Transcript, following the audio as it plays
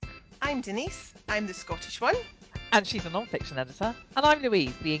I'm Denise, I'm the Scottish one. And she's a non-fiction editor. And I'm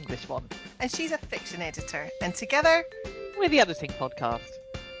Louise, the English one. And she's a fiction editor. And together, we're the Editing Podcast.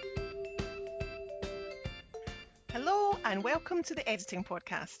 Hello and welcome to the Editing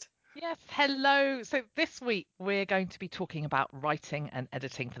Podcast. Yes, hello. So this week we're going to be talking about writing and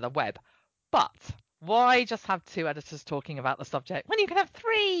editing for the web. But why just have two editors talking about the subject when you can have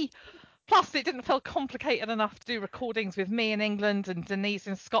three? Plus, it didn't feel complicated enough to do recordings with me in England and Denise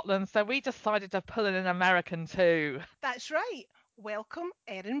in Scotland, so we decided to pull in an American too. That's right. Welcome,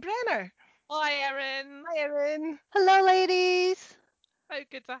 Erin Brenner. Hi, Erin. Hi, Erin. Hello, ladies. So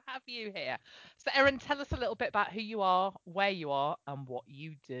good to have you here. So, Erin, tell us a little bit about who you are, where you are, and what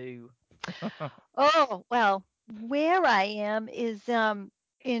you do. Oh, well, where I am is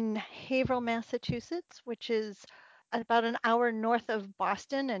in Haverhill, Massachusetts, which is about an hour north of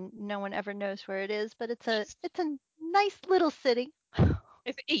Boston, and no one ever knows where it is, but it's a nice little city.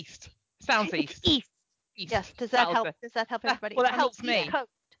 It's east. Sounds It's east. east. East. Yes. Does that help? Does that help everybody? Well, It's it on the helps East me. Coast.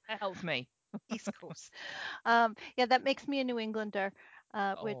 It helps me. East Coast. Yeah, that makes me a New Englander,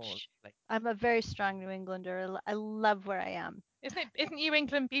 which Lovely. I'm a very strong New Englander. I love where I am. Isn't New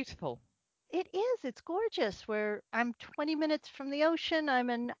England beautiful? It is. It's gorgeous. I'm 20 minutes from the ocean. I'm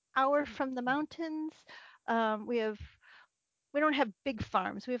an hour from the mountains. Um, we have we don't have big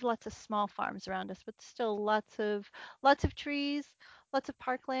farms. We have lots of small farms around us, but still lots of trees, lots of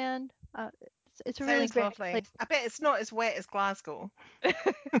parkland. It's a really Sounds great lovely. place. I bet it's not as wet as Glasgow.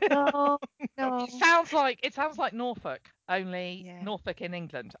 No, no. It sounds like Norfolk, only Yeah. Norfolk in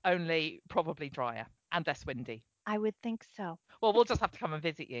England, only probably drier and less windy. I would think so. Well, we'll just have to come and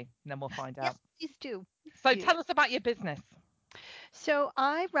visit you, and then we'll find Yes, out. please do. So Do. tell us about your business. So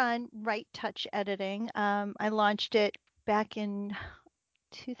I run Right Touch Editing. I launched it back in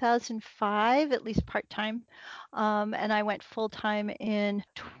 2005, at least part time. And I went full time in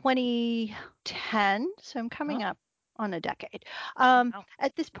 2010. So I'm coming up on a decade. Wow.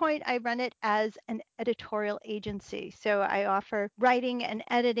 At this point, I run it as an editorial agency. So I offer writing and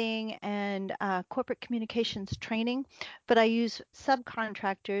editing and corporate communications training, but I use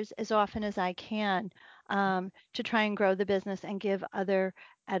subcontractors as often as I can to try and grow the business and give other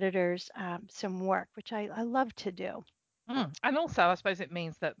editors some work, which I love to do. And also, I suppose it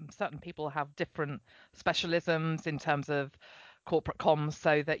means that certain people have different specialisms in terms of corporate comms,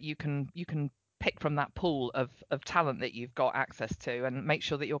 so that you can pick from that pool of talent that you've got access to, and make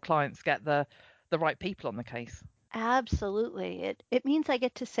sure that your clients get the right people on the case. Absolutely. It means I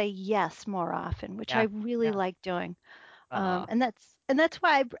get to say yes more often, which I Yeah, really yeah. like doing. Uh, And that's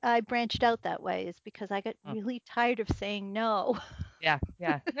why I branched out that way, is because I got really tired of saying no. Yeah,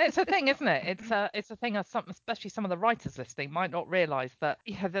 yeah. It's a thing, isn't it? It's a thing of some, especially some of the writers listening might not realise that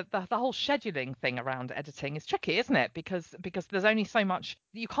the whole scheduling thing around editing is tricky, isn't it? Because there's only so much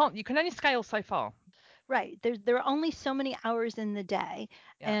you can only scale so far. Right. There are only so many hours in the day,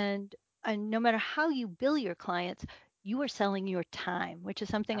 Yeah, and no matter how you bill your clients, you are selling your time, which is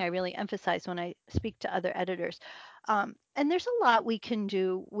something yeah, I really emphasize when I speak to other editors. And there's a lot we can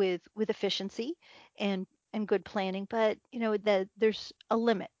do with efficiency and good planning, but there's a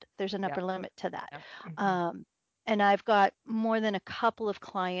limit. There's an yeah, upper limit to that. yeah. Mhm. Um, and I've got more than a couple of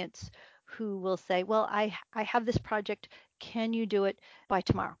clients who will say, "Well, I have this project. Can you do it by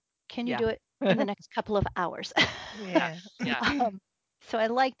tomorrow? Can you Yeah. do it in the next couple of hours?" Yeah, Yeah. yeah, um, so I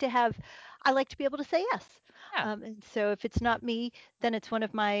like to be able to say yes. yeah. And so if it's not me, then it's one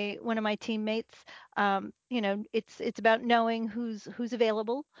of my teammates. It's about knowing who's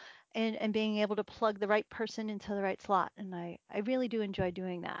available and being able to plug the right person into the right slot. And I really do enjoy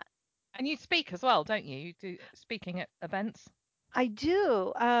doing that. And you speak as well, don't you? You do speaking at events. I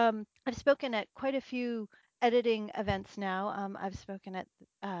do. I've spoken at quite a few editing events now. I've spoken at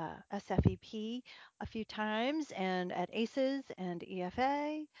SFEP a few times, and at ACES and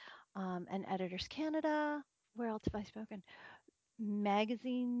EFA, and Editors Canada. Where else have I spoken?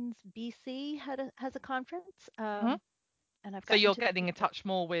 Magazines BC has a conference, Hmm. and I've So gotten you're to getting speak in touch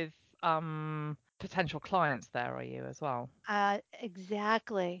more with potential clients there, are you as well?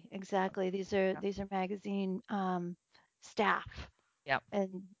 exactly. Yeah, These are magazine staff. yeah.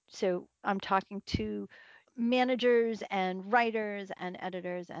 And so I'm talking to managers and writers and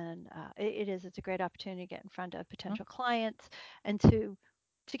editors, and it's a great opportunity to get in front of Mhm. potential clients and to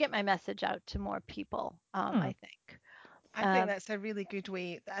get my message out to more people. Hmm. I think. I think Um, that's a really good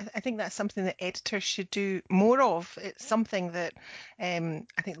way. I think that's something that editors should do more of. It's something that I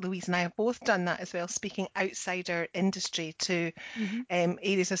think Louise and I have both done that as well, speaking outside our industry to mhm.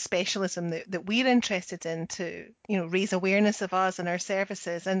 areas of specialism that we're interested in to, raise awareness of us and our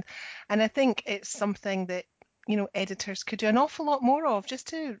services. And I think it's something that editors could do an awful lot more of, just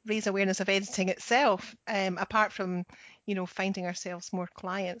to raise awareness of editing itself, apart from, finding ourselves more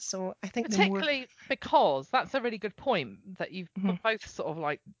clients. So I think the more. Particularly because that's a really good point that you've Mhm, both sort of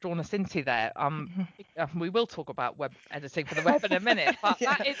like drawn us into there. mhm. We will talk about web editing for the web in a minute, but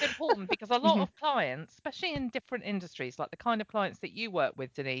Yeah. that is important because a lot Mhm, of clients, especially in different industries, like the kind of clients that you work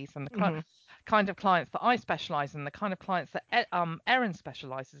with, Denise, and the mhm. kind of clients that I specialize in, the kind of clients that Erin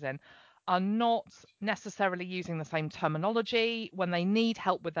specializes in, are not necessarily using the same terminology. When they need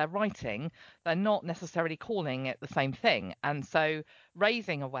help with their writing, they're not necessarily calling it the same thing. And so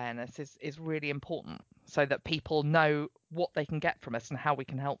raising awareness is really important so that people know what they can get from us and how we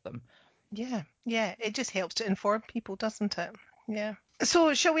can help them. Yeah, yeah. It just helps to inform people, doesn't it? Yeah.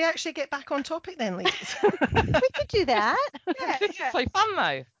 So shall we actually get back on topic then, ladies? We could do that. Yeah, This is yeah. so fun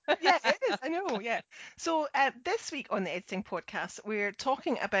though. Yeah, it is. I know. Yeah. So this week on the Editing Podcast, we're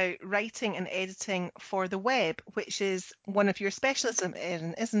talking about writing and editing for the web, which is one of your specialisms,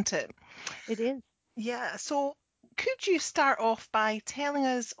 Erin, isn't it? It is. Yeah. So could you start off by telling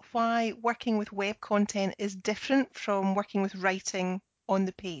us why working with web content is different from working with writing on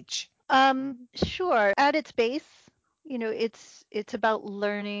the page? Sure. At its base, it's about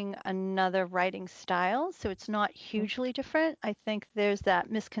learning another writing style, so it's not hugely different. I think there's that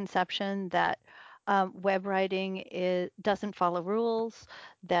misconception that web writing doesn't follow rules,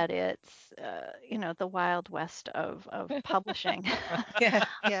 that it's the wild west of publishing. Yeah,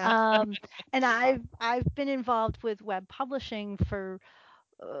 yeah. um, and I've been involved with web publishing for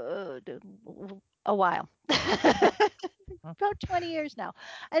a while. About 20 years now.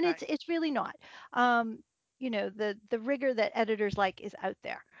 And Right. it's really not. Um, the rigor that editors like is out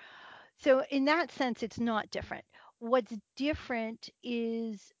there. So in that sense, it's not different. What's different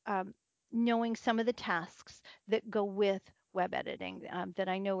is knowing some of the tasks that go with web editing that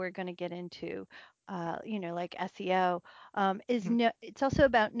I know we're going to get into, like SEO. Mhm. It's also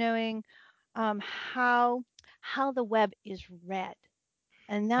about knowing how the web is read,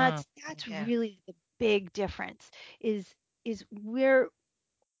 and Mm, that's Yeah. really the big difference. Is we're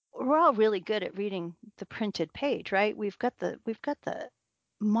all really good at reading the printed page, right? We've got the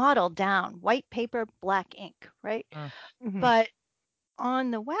model down, white paper, black ink, right? mm, Mhm. But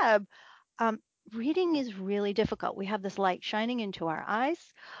on the web, um, reading is really difficult. We have this light shining into our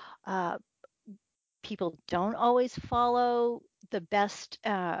eyes. Uh, People don't always follow the best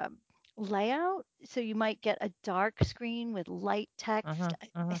layout. So you might get a dark screen with light text. mhm,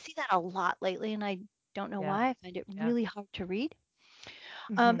 I mhm. see that a lot lately, and I don't know Yeah, why. I find it yeah, really hard to read.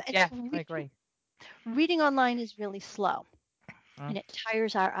 Mhm. And yeah. so I agree. reading online is really slow, Mm, and it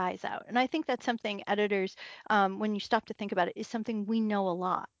tires our eyes out. And I think that's something editors, when you stop to think about it, is something we know a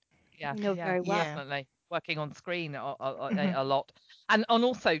lot. yeah, We know yeah, very well. Yeah. definitely. Working on screen Mhm. a lot, and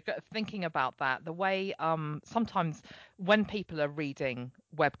also thinking about that, the way sometimes when people are reading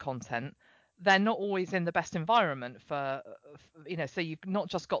web content, they're not always in the best environment so you've not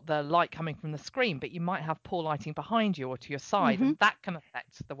just got the light coming from the screen, but you might have poor lighting behind you or to your side, Hmm. and that can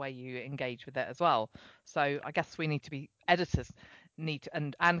affect the way you engage with it as well. So I guess we need to be editors need to,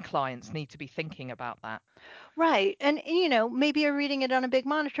 and clients need to be thinking about that. Right. And, maybe you're reading it on a big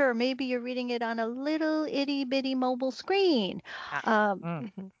monitor, or maybe you're reading it on a little itty bitty mobile screen. Yeah. Um,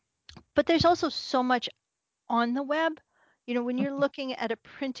 Mm, Mhm. but there's also so much on the web. When you're looking at a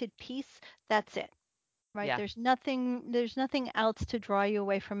printed piece, that's it, right? yeah. There's nothing else to draw you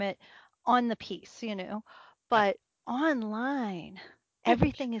away from it on the piece. Yeah. But online,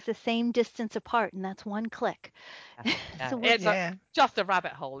 everything is the same distance apart, and that's one click. Yeah, yeah. So It's Yeah. just a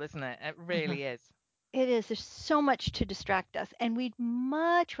rabbit hole, isn't it? It Mhm. really is. it is. There's so much to distract us, and we'd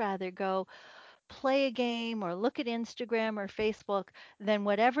much rather go play a game or look at Instagram or Facebook than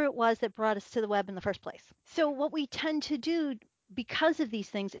whatever it was that brought us to the web in the first place. So what we tend to do because of these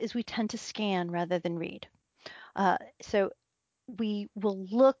things is we tend to scan rather than read. So we will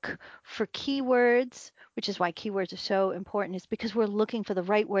look for keywords, which is why keywords are so important, is because we're looking for the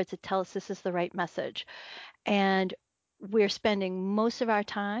right words that tell us this is the right message. And we're spending most of our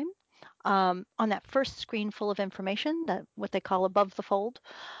time on that first screen full of information, that what they call above the fold.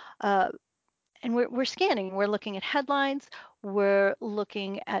 Uh, and we're scanning. We're looking at headlines. We're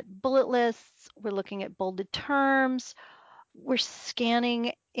looking at bullet lists. We're looking at bolded terms. We're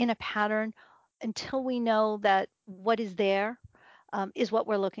scanning in a pattern until we know that what is there is what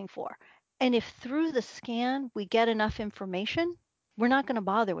we're looking for. And if through the scan we get enough information, we're not going to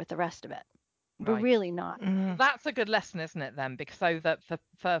bother with the rest of it. We're Right. really not. Well, Mhm. that's a good lesson, isn't it, then? Because so that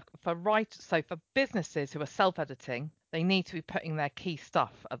for businesses who are self-editing, they need to be putting their key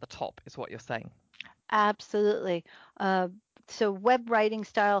stuff at the top, is what you're saying. Absolutely. Uh, so web writing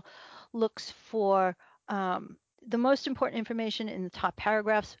style looks for the most important information in the top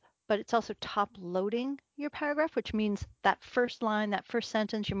paragraphs, but it's also top loading your paragraph, which means that first line, that first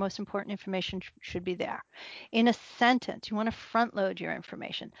sentence, your most important information should be there. In a sentence, you want to front load your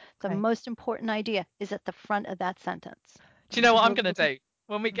information. The Okay. most important idea is at the front of that sentence. Do you know what I'm We're, going to do?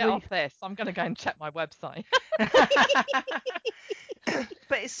 When we get we off this, I'm going to go and check my website.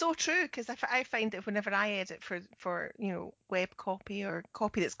 But it's so true, because I find that whenever I edit for web copy or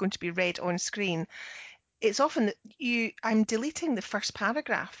copy that's going to be read on screen, it's often that I'm deleting the first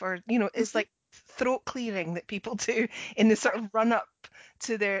paragraph, or it's Mhm. like throat clearing that people do in the sort of run up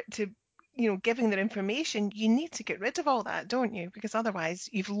to giving their information. You need to get rid of all that, don't you? Because otherwise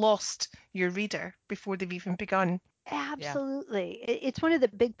you've lost your reader before they've even begun. Yeah. Absolutely. It's one of the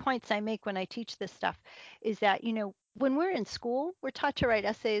big points I make when I teach this stuff is that, when we're in school, we're taught to write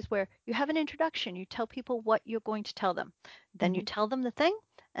essays where you have an introduction, you tell people what you're going to tell them, then you Hmm. tell them the thing,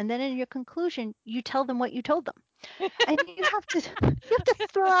 and then in your conclusion, you tell them what you told them. And you have to you have to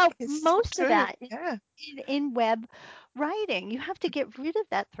throw out It's so most of true. that Yeah. in web writing. You have to get rid of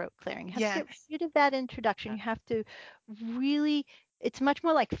that throat clearing. You have to Yeah. get rid of that introduction. Yeah. You have to really, it's much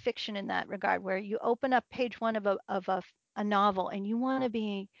more like fiction in that regard, where you open up page one of a novel and you want to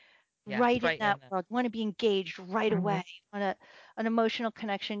be Yeah. right in Straight that in it. world. You want to be engaged right Hmm. away. You want an emotional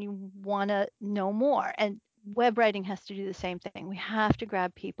connection. You want to know more. And web writing has to do the same thing. We have to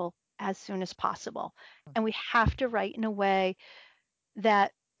grab people as soon as possible. And we have to write in a way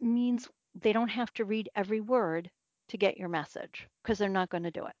that means they don't have to read every word to get your message because they're not going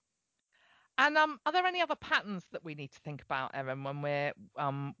to do it. And are there any other patterns that we need to think about, Erin, when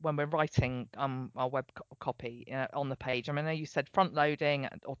we're writing our copy on the page? I mean, I know you said front loading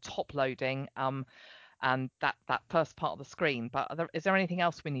or top loading, and that first part of the screen, but is there anything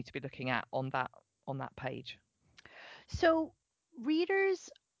else we need to be looking at on that page? So readers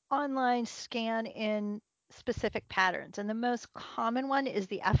online scan in specific patterns, and the most common one is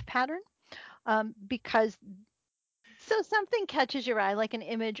the F pattern, because so something catches your eye, like an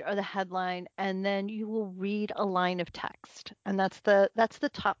image or the headline, and then you will read a line of text, and that's the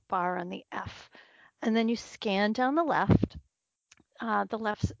top bar on the F. And then you scan down the left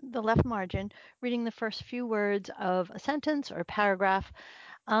margin, reading the first few words of a sentence or a paragraph,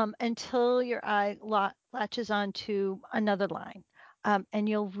 until your eye latches onto another line. And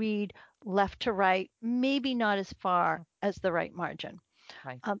you'll read left to right, maybe not as far as the right margin.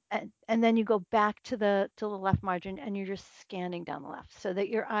 Okay. And then you go back to the left margin and you're just scanning down the left so that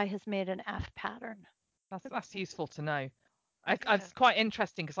your eye has made an F pattern. That's useful to know. Yeah. It's quite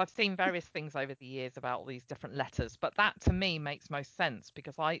interesting because I've seen various things over the years about all these different letters, but that to me makes most sense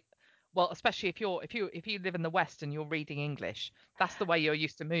because well, especially if you live in the West and you're reading English, that's the way you're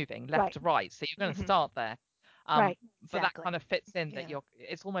used to moving, left Right, to right. So you're going to Hmm. start there. Um, right, but that exactly. kind of fits in that Yeah.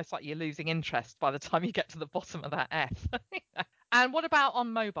 it's almost like you're losing interest by the time you get to the bottom of that F. And what about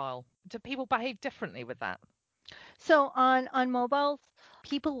on mobile? Do people behave differently with that? So on mobiles,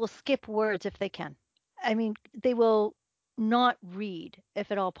 people will skip words if they can. I mean, they will not read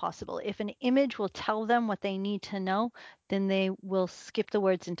if at all possible. If an image will tell them what they need to know, then they will skip the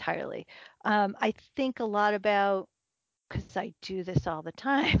words entirely. I think a lot about, because I do this all the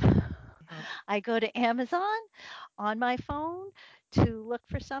time. Mhm. I go to Amazon on my phone to look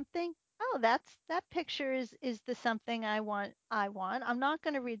for something. Oh, that picture is the something I want. I'm not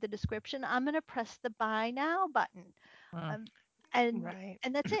going to read the description. I'm going to press the buy now button. Mm, Um, and Right.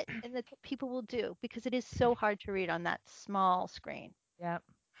 and that's it. And that's what people will do because it is so hard to read on that small screen. yeah,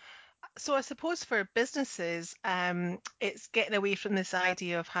 So I suppose for businesses, it's getting away from this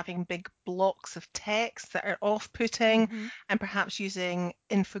idea of having big blocks of text that are off-putting, Hmm. and perhaps using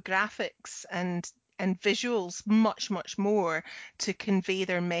infographics and visuals much more to convey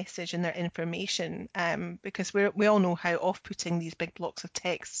their message and their information. Because we all know how off-putting these big blocks of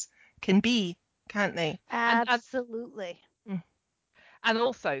text can be, can't they? and Absolutely. Mm. and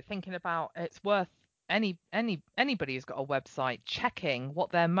also thinking about it's worth anybody who's got a website checking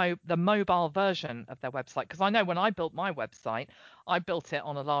what the mobile version of their website, because I know when I built my website, I built it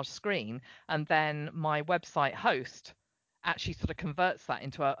on a large screen, and then my website host actually sort of converts that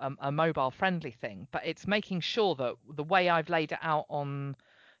into a mobile friendly thing, but it's making sure that the way I've laid it out on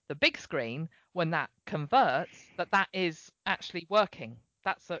the big screen, when that converts, that is actually working.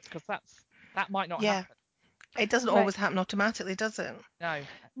 That might not Yeah, happen. it doesn't Right. always happen automatically, does it? No, it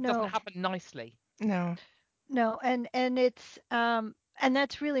doesn't No, happen nicely. No. no, and it's and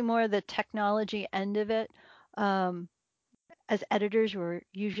that's really more the technology end of it. Um, as editors, we're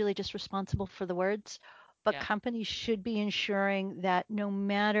usually just responsible for the words, but Yeah. companies should be ensuring that no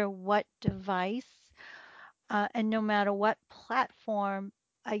matter what device and no matter what platform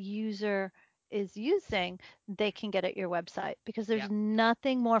a user is using, they can get at your website, because Yeah. there's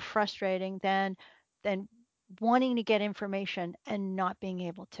nothing more frustrating than wanting to get information and not being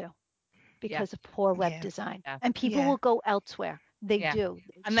able to Yeah. because of poor web Yeah. design. Yeah. And people Yeah. will go elsewhere. They Yeah. do.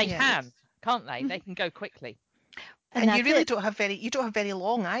 And It's they just Yeah. can, it's can't they? Mhm. They can go quickly. And And you that's really it. don't have very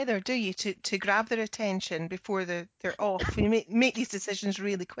long either, do you, to grab their attention before they're off. We make these decisions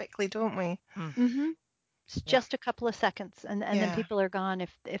really quickly, don't we? Mm. Mhm. It's Yeah. just a couple of seconds, and then Yeah. people are gone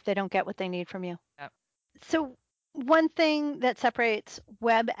if they don't get what they need from you. Yeah. So one thing that separates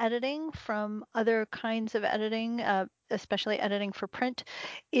web editing from other kinds of editing, especially editing for print,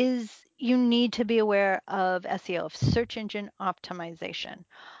 is you need to be aware of SEO, of search engine optimization.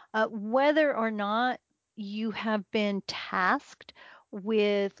 Whether or not you have been tasked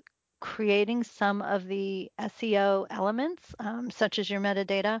with creating some of the SEO elements, such as your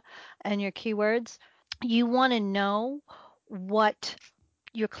metadata and your keywords, you want to know what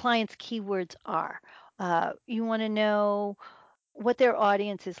your client's keywords are. You want to know what their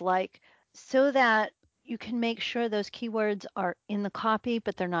audience is like, so that you can make sure those keywords are in the copy,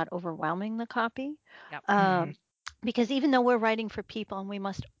 but they're not overwhelming the copy. Yeah. Hmm. Um, because even though we're writing for people, and we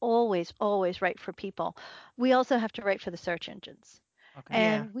must always, always write for people, we also have to write for the search engines. Okay.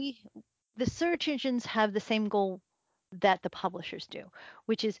 Yeah. And the search engines have the same goal that the publishers do,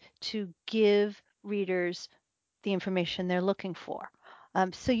 which is to give readers the information they're looking for.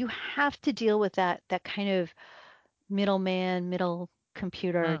 So you have to deal with that kind of middleman, middle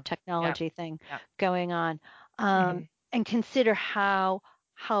computer Mm. Yeah. technology thing Yeah. going on, Hmm. and consider how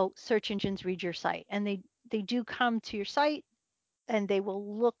search engines read your site, and they do come to your site, and they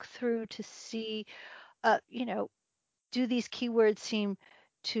will look through to see, you know, do these keywords seem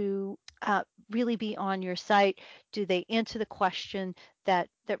to really be on your site? Do they answer the question that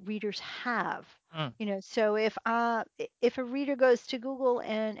readers have? Mm. So if a reader goes to Google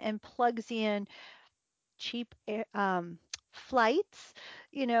and plugs in cheap flights,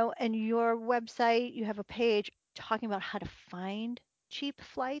 and your website, you have a page talking about how to find cheap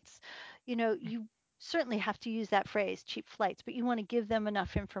flights, you certainly have to use that phrase, cheap flights, but you want to give them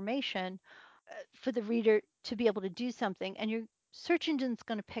enough information for the reader to be able to do something, and your search engine's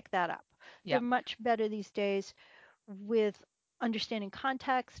going to pick that up. They're Yeah. much better these days with understanding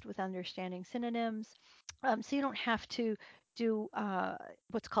context, with understanding synonyms, so you don't have to do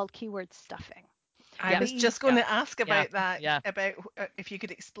what's called keyword stuffing. I Yeah. But was you just going Yeah. to ask Yeah. about that, Yeah. about if you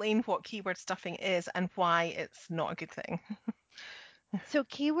could explain what keyword stuffing is and why it's not a good thing. So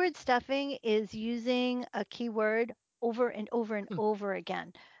keyword stuffing is using a keyword over and over and Mm. over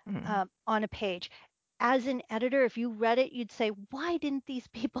again Mm. on a page. As an editor, if you read it, you'd say, why didn't these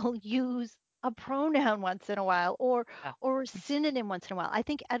people use a pronoun once in a while, Yeah. or a synonym once in a while? I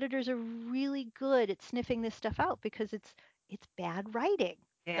think editors are really good at sniffing this stuff out, because it's bad writing,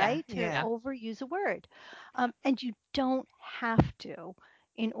 Yeah. Yeah. right? To Yeah. Yeah. overuse a word. And you don't have to,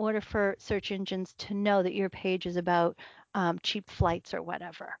 in order for search engines to know that your page is about cheap flights or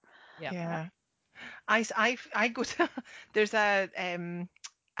whatever. Yeah. Yeah. I go to there's a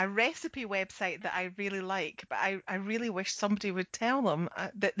recipe website that I really like, but I really wish somebody would tell them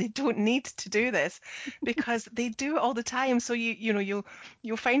that they don't need to do this, because they do it all the time. So you'll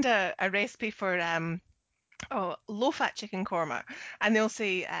find a recipe for low-fat chicken korma, and they'll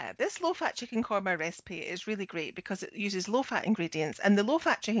say this low-fat chicken korma recipe is really great because it uses low-fat ingredients, and the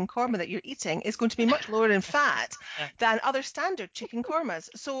low-fat chicken korma that you're eating is going to be much lower in fat Yeah. than other standard chicken kormas.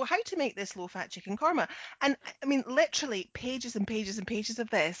 So how to make this low-fat chicken korma? And I mean, literally pages and pages and pages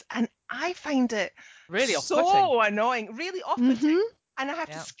of this, and I find it Really off-putting. so annoying, really off-putting, Mm-hmm. and I have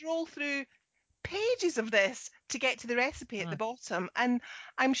to Yeah. scroll through pages of this to get to the recipe at the Mm. bottom, and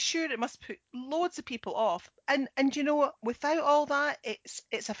I'm sure it must put loads of people off. And you know what, without all that,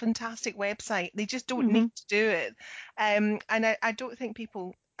 it's a fantastic website. They just don't Mm-hmm. need to do it. And I don't think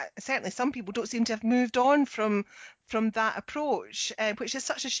people, certainly some people, don't seem to have moved on from that approach, which is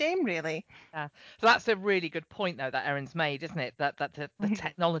such a shame, really. Yeah. So that's a really good point, though, that Erin's made, isn't it? That the Mhm.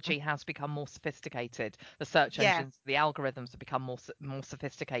 technology has become more sophisticated. The search Yeah. engines, the algorithms have become more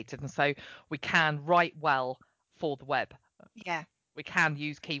sophisticated, and so we can write well for the web. Yeah. We can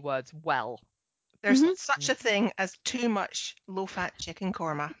use keywords well. There's Mm-hmm. such a thing as too much low-fat chicken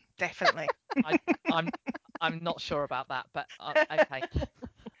korma, definitely. I I'm I'm not sure about that, but okay.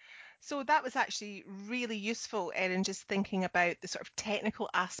 So that was actually really useful, Erin, just thinking about the sort of technical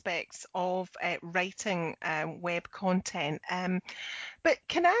aspects of writing web content. But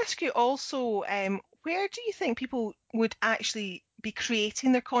can I ask you also, where do you think people would actually be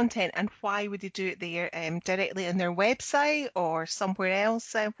creating their content, and why would they do it there, directly on their website or somewhere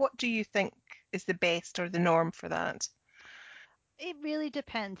else? What do you think is the best or the norm for that? It really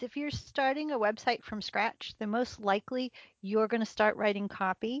depends. If you're starting a website from scratch, then most likely you're going to start writing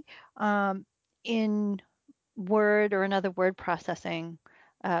copy in Word or another word processing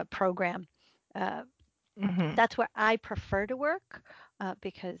program. Uh, Hmm. that's where I prefer to work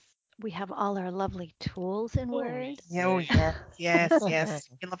because we have all our lovely tools in Oh, we Word. Oh, do. yes, yes, yes.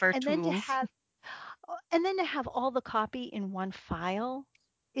 We love our And then to tools. have all the copy in one file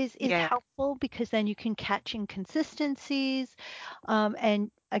is Yeah. helpful because then you can catch inconsistencies,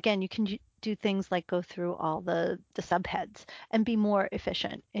 and again, you can do things like go through all the subheads and be more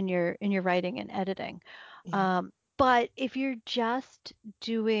efficient in your writing and editing. Yeah. But if you're just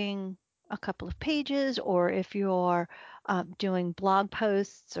doing a couple of pages, or if you're doing blog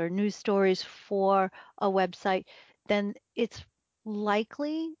posts or news stories for a website, then it's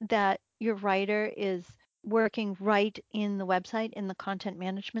likely that your writer is working right in the website in the content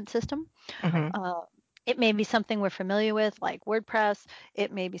management system. Hmm. Uh, it may be something we're familiar with, like WordPress.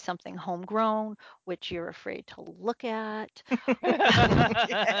 It may be something homegrown, which you're afraid to look at.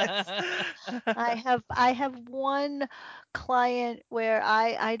 Yes. I have one client where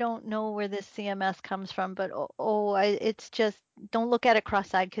I don't know where this CMS comes from, but it's just don't look at it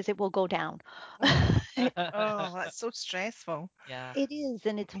cross-eyed because it will go down. Oh, oh, that's so stressful. Yeah. It is,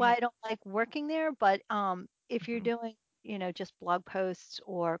 and it's why Yeah. I don't like working there. But if you're Hmm. doing, just blog posts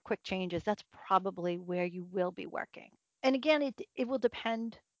or quick changes, that's probably where you will be working. And again, it will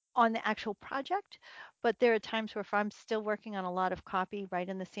depend on the actual project, but there are times where if I'm still working on a lot of copy right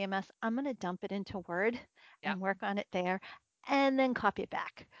in the CMS, I'm going to dump it into Word Yep. and work on it there, and then copy it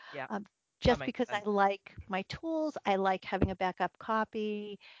back. Yep. Um, That just makes because I sense. like my tools, I like having a backup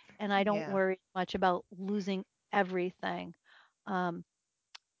copy, and I don't Yeah. worry much about losing everything. Um,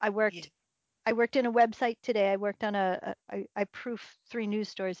 I Yeah. worked I worked in a website today. I worked on I proof 3 news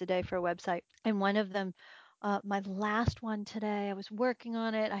stories a day for a website, and one of them, my last one today, I was working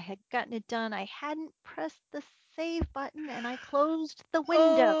on it. I had gotten it done. I hadn't pressed the save button, and I closed the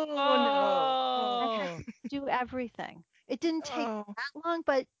window. Oh no. I Oh. had Oh, to do everything. It didn't take Oh. that long,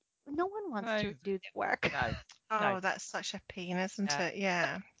 but no one wants to no, redo their work. no, no. Oh, that's such a pain, isn't Yeah, it?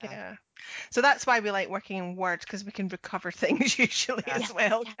 Yeah. yeah, Yeah. So that's why we like working in Word, because we can recover things usually yeah. as Yes,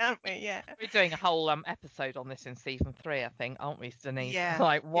 well, yes, can't we? Yeah. We're doing a whole episode on this in season 3, I think, aren't we, Denise? Yeah.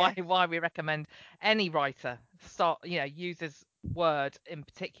 Like Yeah. why we recommend any writer start, uses Word in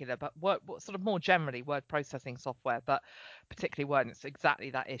particular, but sort of more generally word processing software, but particularly Word. And it's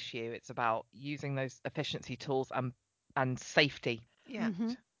exactly that issue. It's about using those efficiency tools and safety. Yeah.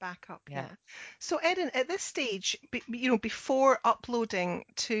 hmm Backup. Yeah. Yeah. So, Erin, at this stage, before uploading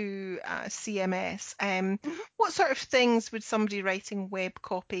to CMS, hmm what sort of things would somebody writing web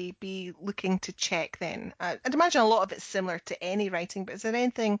copy be looking to check then? I'd imagine a lot of it's similar to any writing, but is there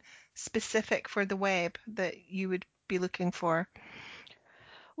anything specific for the web that you would be looking for?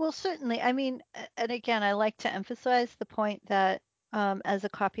 Well, certainly. I mean, and again, I like to emphasize the point that as a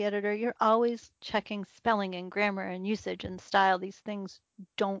copy editor, you're always checking spelling and grammar and usage and style. These things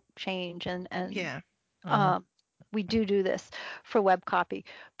don't change, and Yeah. Hmm. um, we do this for web copy.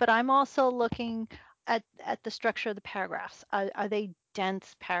 But I'm also looking at the structure of the paragraphs. Are they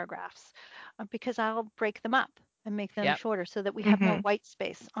dense paragraphs? Because I'll break them up and make them Yep. shorter so that we have more Hmm. white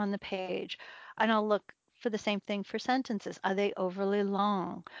space on the page. And I'll look for the same thing for sentences. Are they overly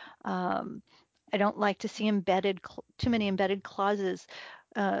long? Um, I don't like to see too many embedded clauses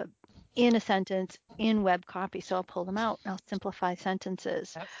uh, in a sentence in web copy, so I'll pull them out and I'll simplify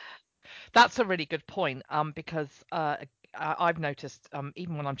sentences. That's a really good point, because I've noticed,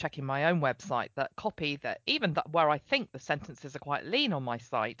 even when I'm checking my own website, that copy that even that where I think the sentences are quite lean on my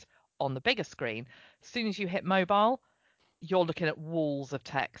site on the bigger screen, as soon as you hit mobile, you're looking at walls of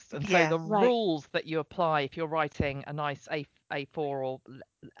text. And so Yeah. the Right. rules that you apply if you're writing a nice A4 or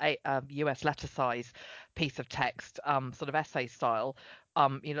US letter size piece of text, sort of essay style,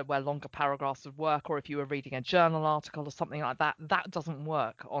 where longer paragraphs would work, or if you were reading a journal article or something like that, that doesn't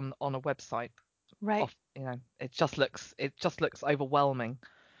work on a website. Right. It just looks overwhelming.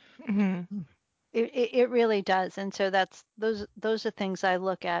 Hmm. Mm. It really does. And so those are things I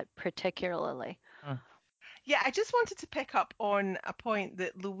look at particularly. Mm. Yeah, I just wanted to pick up on a point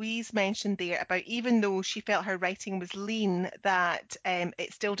that Louise mentioned there about even though she felt her writing was lean, that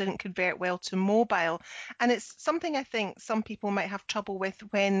it still didn't convert well to mobile. And it's something I think some people might have trouble with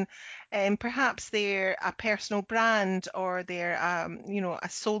when perhaps they're a personal brand or they're, a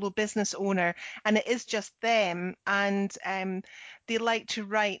solo business owner and it is just them. And they like to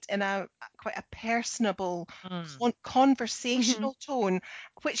write in a quite a personable, Mm. Hmm. conversational tone,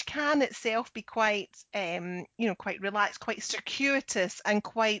 which can itself be quite, quite relaxed, quite circuitous, and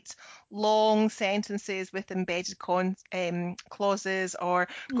quite long sentences with embedded clauses, or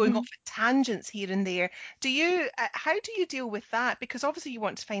going Hmm. off at tangents here and there. How do you deal with that? Because obviously you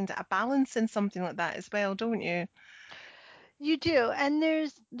want to find a balance in something like that as well, don't you? You do, and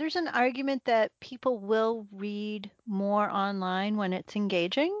there's an argument that people will read more online when it's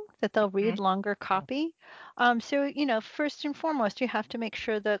engaging, that they'll Hmm. read longer Mm. copy. So first and foremost, you have to make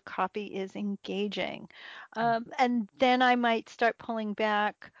sure the copy is engaging, and then I might start pulling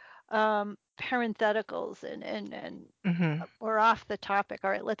back parentheticals and Hmm. or off the topic.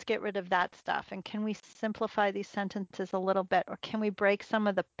 All right, let's get rid of that stuff. And can we simplify these sentences a little bit, or can we break some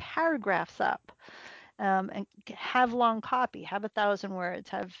of the paragraphs up? And have long copy, have 1,000 words,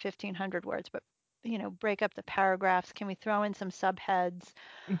 have 1,500 words, but break up the paragraphs. Can we throw in some subheads?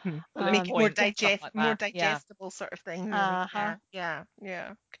 Hmm. Bullet Make it points, stuff like more that. Yeah. digestible sort of thing, really. Uh-huh. Yeah, yeah,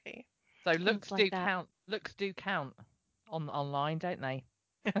 yeah. Okay. So Things looks like do that. count. Looks do count on online, don't they?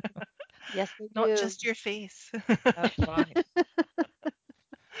 Yes, they Not do. just your face. That's right.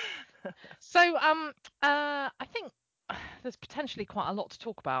 So I think there's potentially quite a lot to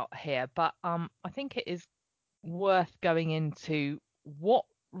talk about here, but I think it is worth going into what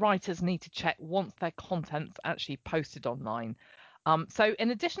writers need to check once their content's actually posted online. So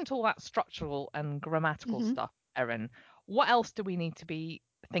in addition to all that structural and grammatical Hmm. stuff, Erin, what else do we need to be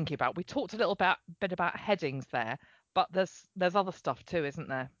thinking about? We talked a little bit about headings there, but there's other stuff too, isn't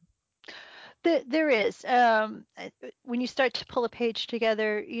there? There is. When you start to pull a page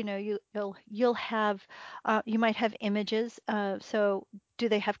together, you'll have you might have images. So do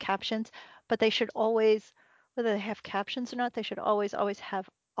they have captions? But they should always, whether they have captions or not, they should always have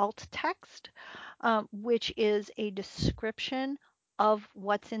alt text, which is a description of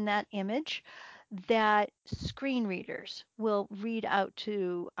what's in that image that screen readers will read out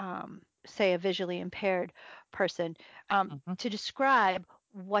to, say, a visually impaired person, Hmm. to describe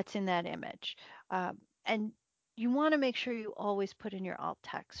what's in that image. And you want to make sure you always put in your alt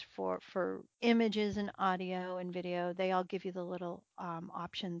text for images and audio and video. They all give you the little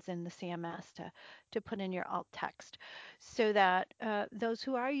options in the CMS to put in your alt text, so that those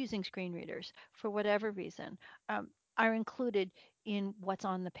who are using screen readers for whatever reason, are included in what's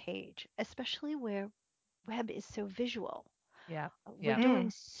on the page, especially where web is so visual. Yeah, We're yeah. doing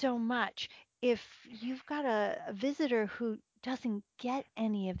Mm. so much. If you've got a visitor who doesn't get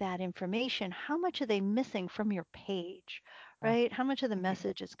any of that information, how much are they missing from your page, Mm. right? How much of the Mhm.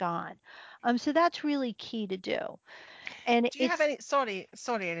 message is gone? So that's really key to do. And Do you have it's, any, sorry,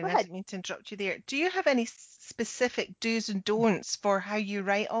 go Erin, I ahead. didn't mean to interrupt you there. Do you have any specific do's and don'ts for how you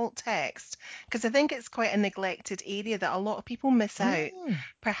write alt text? Because I think it's quite a neglected area that a lot of people miss out, Mm.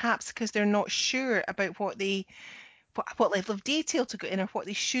 perhaps because they're not sure about what level of detail to go in, or what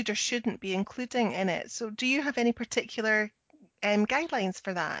they should or shouldn't be including in it. So do you have any particular guidelines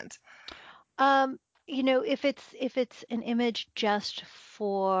for that? Um, if it's an image just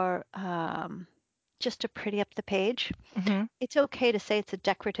to pretty up the page, Hmm. it's okay to say it's a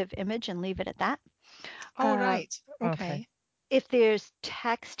decorative image and leave it at that. Oh, Uh, right. Okay. Okay. if there's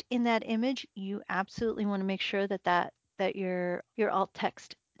text in that image, you absolutely want to make sure that your alt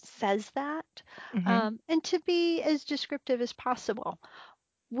text says that, Hmm. and to be as descriptive as possible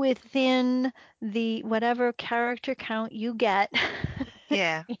within the whatever character count you get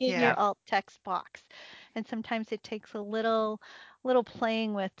Yeah, in yeah. your Yeah. alt text box. And sometimes it takes a little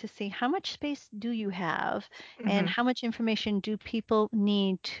playing with to see how much space do you have, and Hmm. how much information do people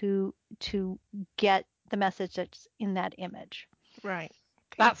need to get the message that's in that image. Right.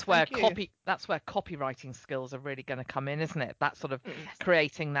 Okay, That's where thank you. copywriting skills are really going to come in, isn't it? That sort of Mm. Yes.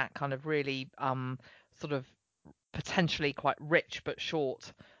 creating that kind of really sort of potentially quite rich but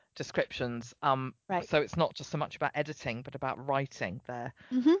short descriptions. Right. So it's not just so much about editing but about writing there.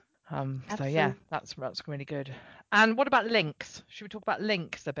 Mm-hmm. So yeah, Absolutely. that's really good. And what about links? Should we talk about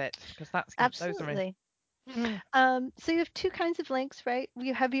links a bit? Because those are in. Absolutely. Mm. So you have two kinds of links, right?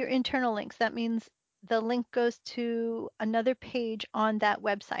 You have your internal links. That means the link goes to another page on that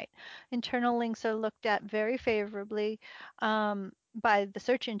website. Internal links are looked at very favorably, by the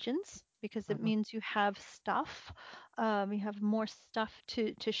search engines, because it Mhm, means you have stuff. You have more stuff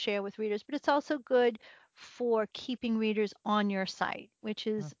to share with readers, but it's also good for keeping readers on your site, which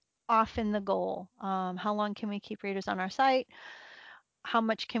mm, is often the goal. How long can we keep readers on our site? How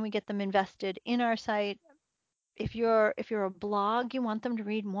much can we get them invested in our site? If you're a blog, you want them to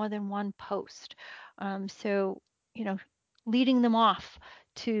read more than one post. So you know, leading them off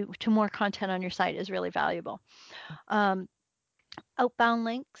to more content on your site is really valuable. Um, Outbound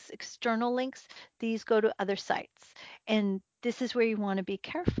links, external links, these go to other sites. And this is where you want to be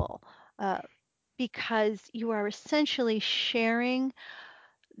careful uh, because you are essentially sharing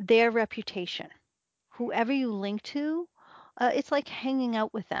their reputation. Whoever you link to, it's like hanging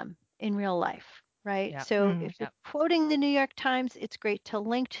out with them in real life, right? Yeah. So Mm. if you're Yeah. quoting the New York Times, it's great to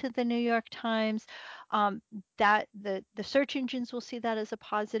link to the New York Times. Um, that the search engines will see that as a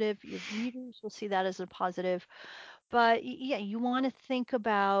positive. Your readers will see that as a positive. But yeah, you want to think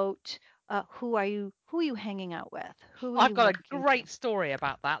about who are you hanging out with? Who are I've you got a linking to? great story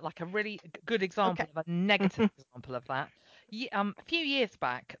about that, like a really good example Okay. of a negative example of that. A few years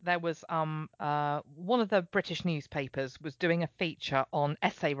back, there was one of the British newspapers was doing a feature on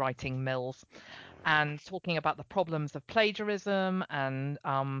essay writing mills, and talking about the problems of plagiarism, and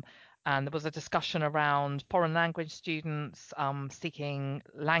there was a discussion around foreign language students seeking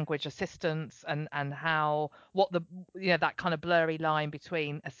language assistance, and how what the that kind of blurry line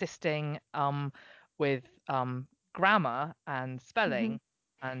between assisting with grammar and Hmm. spelling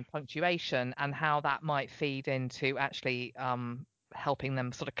and punctuation, and how that might feed into actually helping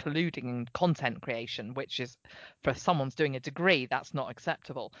them sort of colluding in content creation, which is, for someone's doing a degree, that's not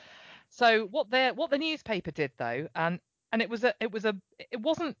acceptable. So what the newspaper did, though, and it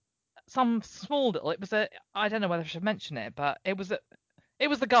wasn't some small little, it was a, I don't know whether I should mention it, but it was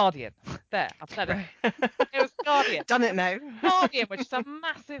the Guardian. There, I've said it. Right. It was the Guardian. Done it now. Guardian, which is a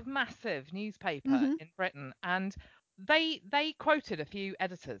massive, massive newspaper Hmm. in Britain, and they quoted a few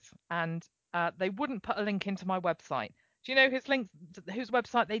editors, and they wouldn't put a link into my website. Do you know whose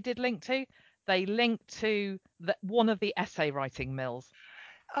website they did link to? They linked to one of the essay writing mills.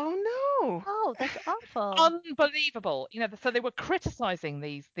 Oh no. Oh, that's awful. Unbelievable. So they were criticizing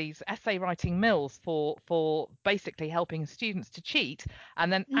these essay writing mills for basically helping students to cheat,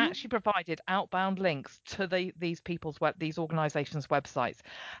 and then Hmm. actually provided outbound links to these organizations' websites.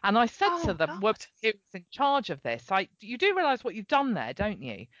 And I said to Oh the woman God. who was in charge of this, you do realize what you've done there, don't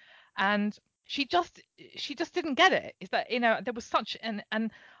you? And she just she just didn't get it. Is that, there was such and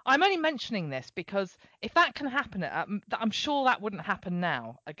I'm only mentioning this because if that can happen, I'm sure that wouldn't happen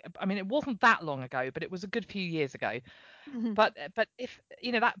now. I mean, it wasn't that long ago, but it was a good few years ago. Hmm. But if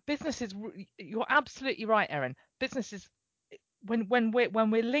that business is, you're absolutely right, Erin. Businesses, when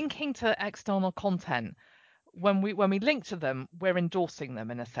we're linking to external content, when we link to them, we're endorsing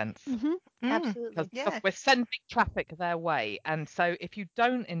them in a sense, Hmm. Mm. because Absolutely. Yeah. we're sending traffic their way. And so if you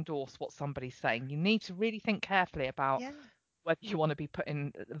don't endorse what somebody's saying, you need to really think carefully about Yeah. whether you want to be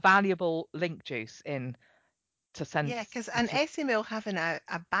putting valuable link juice in to send. Yeah, because an SML having a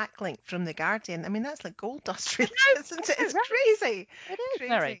backlink from the Guardian, I mean, that's like gold dust, really, isn't it? I It's know, crazy. It is.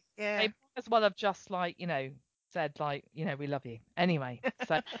 Mary. Crazy. They Yeah. might as well have just, like, said, like, we love you. Anyway,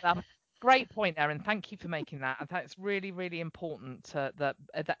 so great point, Erin. Thank you for making that. I think it's really, really important that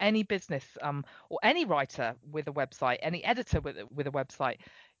any business or any writer with a website, any editor with a website,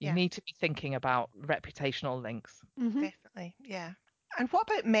 you Yeah, need to be thinking about reputational links. Hmm. definitely. Yeah. And what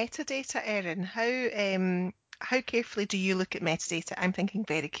about metadata, Erin? How carefully do you look at metadata? I'm thinking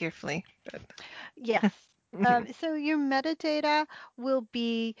very carefully. But Yes. So your metadata will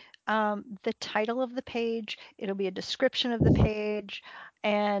be the title of the page, it'll be a description of the page,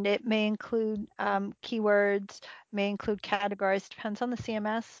 and it may include keywords, may include categories, depends on the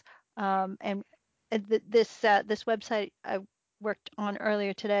CMS. And this website I worked on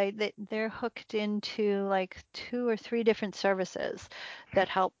earlier today, they're hooked into like 2 or 3 different services that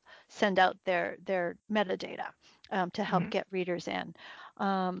help send out their metadata to help Mhm. get readers in.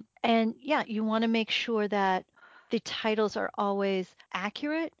 And yeah, you want to make sure that the titles are always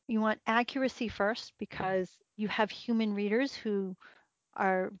accurate. You want accuracy first because you have human readers who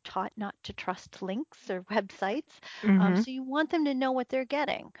are taught not to trust links or websites. Mhm. So you want them to know what they're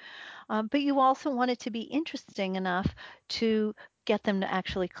getting. But you also want it to be interesting enough to get them to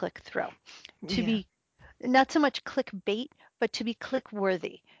actually click through, to Yeah. be not so much clickbait, but to be click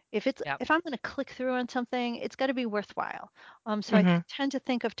worthy. Yeah, If I'm going to click through on something, it's got to be worthwhile. So I Mhm. tend to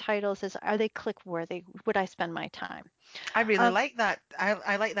think of titles as, are they click worthy? Would I spend my time? I really Um, like that.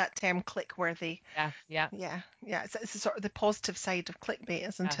 I like that term, click worthy. yeah, yeah, Yeah. Yeah. It's sort of the positive side of clickbait, yeah,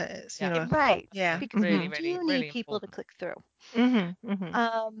 isn't it? It's, yeah. right, yeah. because you Really, Mhm. really, do need really people to important. click through. Mhm.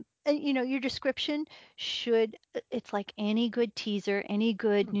 Mhm. And your description should, it's like any good teaser, any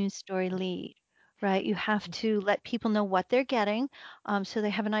good news story lead, right? You have to let people know what they're getting, so they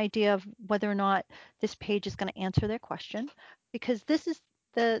have an idea of whether or not this page is going to answer their question, because this is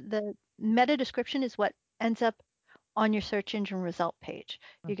the meta description is what ends up on your search engine result page.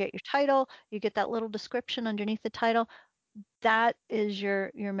 You get your title, you get that little description underneath the title. That is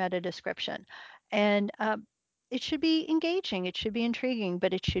your meta description, and it should be engaging, it should be intriguing,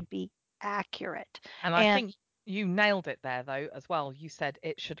 but it should be accurate. And I And think you nailed it there, though, as well. You said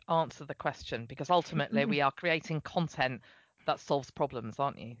it should answer the question because ultimately mhm, we are creating content that solves problems,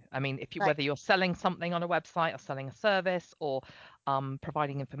 aren't you? I mean, if you right, whether you're selling something on a website or selling a service or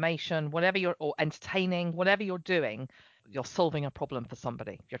providing information, whatever you're or entertaining, whatever you're doing, you're solving a problem for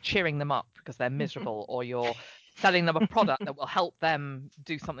somebody. You're cheering them up because they're miserable, or you're selling them a product that will help them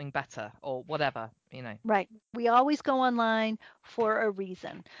do something better, or whatever, you know. right. We always go online for a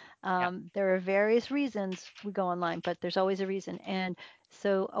reason. Yeah, There are various reasons we go online, but there's always a reason. And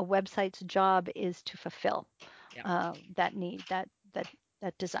so a website's job is to fulfill yeah. that need, that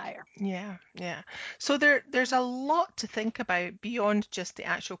desire. Yeah, yeah. So there's a lot to think about beyond just the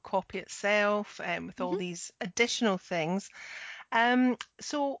actual copy itself, with all Hmm. these additional things.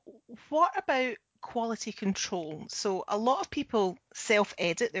 So what about quality control? So a lot of people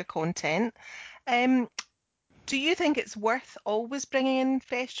self-edit their content. Um, do you think it's worth always bringing in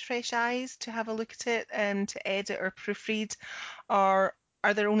fresh eyes to have a look at it and to edit or proofread, or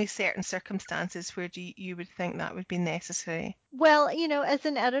are there only certain circumstances where you would think that would be necessary? Well, as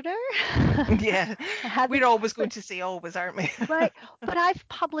an editor, Yeah, having we're always going but to say always, aren't we? right, but I've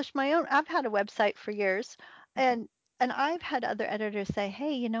published my own. I've had a website for years, and I've had other editors say,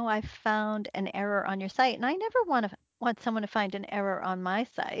 "Hey, I found an error on your site," and I never want someone to find an error on my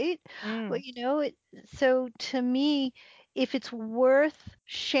site. Well, Mm, so to me, if it's worth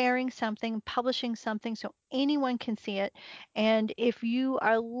sharing something, publishing something so anyone can see it, and if you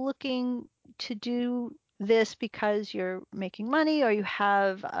are looking to do this because you're making money or you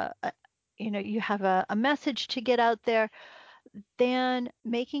have a message to get out there, then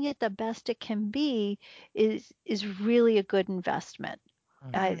making it the best it can be is really a good investment.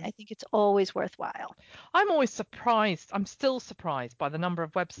 mhm. I think it's always worthwhile. I'm always surprised. I'm still surprised by the number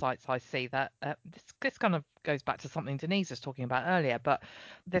of websites I see that this kind of goes back to something Denise was talking about earlier, but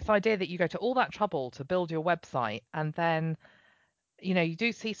this idea that you go to all that trouble to build your website and then, you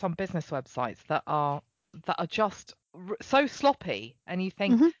do see some business websites that are just so sloppy and you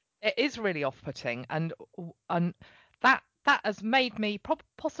think Hmm. it is really off-putting and that has made me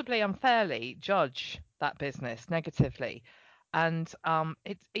possibly unfairly judge that business negatively. And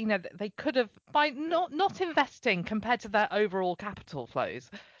it's they could have by not investing compared to their overall capital flows,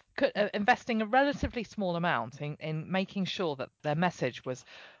 investing a relatively small amount in making sure that their message was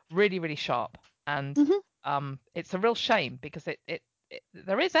really really sharp. And Hmm. it's a real shame because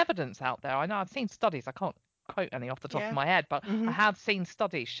there is evidence out there. I know I've seen studies. I can't quote any off the top of Yeah. my head, but I Mhm. have seen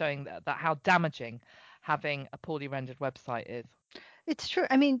studies showing that how damaging having a poorly rendered website is. It's true.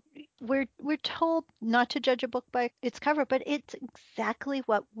 I mean, we're told not to judge a book by its cover, but it's exactly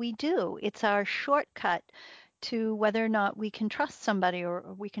what we do. It's our shortcut to whether or not we can trust somebody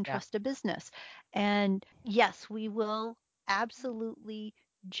or we can Yeah. trust a business. And yes, we will absolutely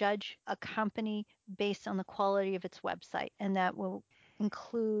judge a company based on the quality of its website, and that will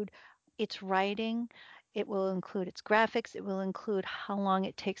include its writing, it will include its graphics. It will include how long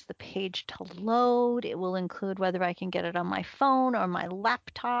it takes the page to load. It will include whether I can get it on my phone or my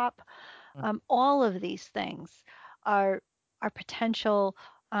laptop. Mm, All of these things are potential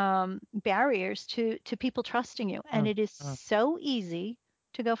barriers to people trusting you, and mm, it is mm. so easy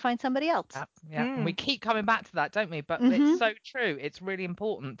to go find somebody else. Yeah, yeah. And we Mm. keep coming back to that, don't we? But it's Hmm. so true. It's really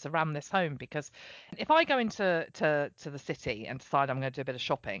important to ram this home because if I go into to the city and decide I'm going to do a bit of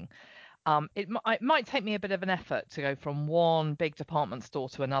shopping, it might take me a bit of an effort to go from one big department store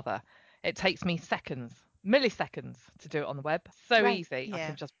to another. It takes me seconds, milliseconds to do it on the web. So Right. easy. I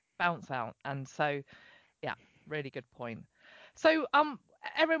can Yeah. just bounce out. And so, yeah, really good point. So,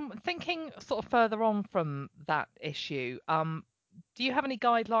 Erin, thinking sort of further on from that issue, do you have any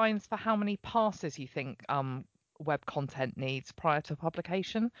guidelines for how many passes you think web content needs prior to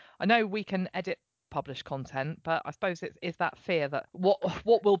publication? I know we can edit published content, but I suppose it's is that fear that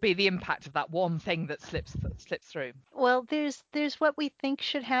what will be the impact of that one thing that slips through? Well, there's what we think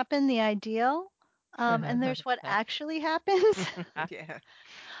should happen, the ideal, and there's what Yeah. actually happens. Yeah.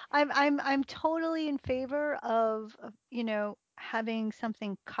 I'm totally in favor of having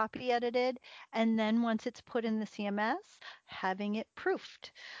something copy edited, and then once it's put in the CMS, having it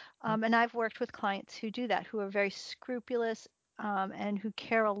proofed. Mm, And I've worked with clients who do that, who are very scrupulous, and who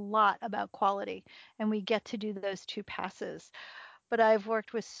care a lot about quality, and we get to do those two passes. But I've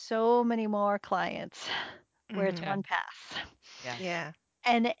worked with so many more clients where it's Mhm. yeah, one pass. yeah, Yeah.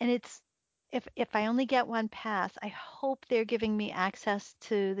 And it's, if I only get one pass, I hope they're giving me access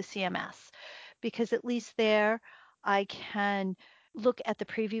to the CMS, because at least there I can look at the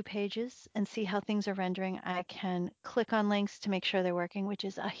preview pages and see how things are rendering. I can click on links to make sure they're working, which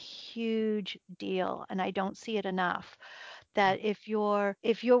is a huge deal. And I don't see it enough that if you're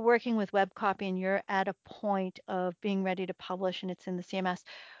working with web copy and you're at a point of being ready to publish and it's in the CMS,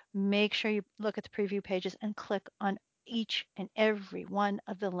 make sure you look at the preview pages and click on each and every one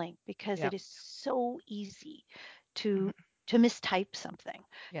of the link because Yeah. it is so easy to Mhm. to mistype something,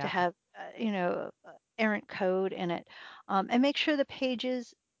 to Yeah. have errant code in it, and make sure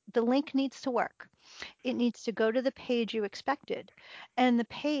the link needs to work. It needs to go to the page you expected, and the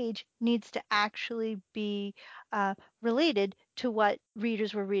page needs to actually be uh, related to what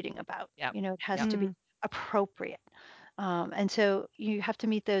readers were reading about. Yeah. It has Yeah. to be Mm. appropriate. And so you have to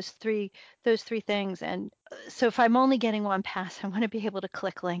meet those three things. And so if I'm only getting one pass, I want to be able to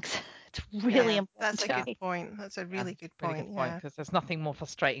click links. It's really Yeah, important that's a to Yeah. good me. point. That's a Yeah, really good really good point. point, Yeah. because there's nothing more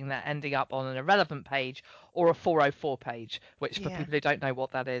frustrating than ending up on an irrelevant page or a 404 page, which for Yeah. people who don't know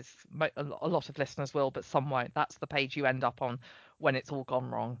what that is, a lot of listeners will, but some won't. That's the page you end up on when it's all gone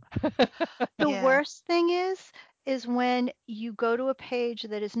wrong. The Yeah. worst thing is when you go to a page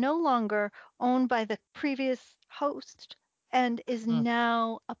that is no longer owned by the previous host and is Mm.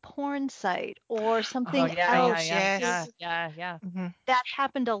 now a porn site or Oh, something yeah, yeah, else. Gosh, yeah, It, yeah, yes. yeah, yeah. Hmm. that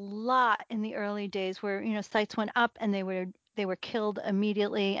happened a lot in the early days where, sites went up and they were killed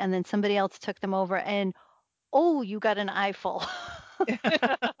immediately and then somebody else took them over and oh, you got an eyeful.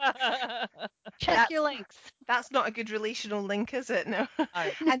 Check your That's links. that's not a good relational link, is it? No. No,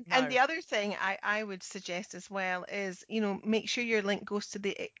 And no. the other thing I would suggest as well is, make sure your link goes to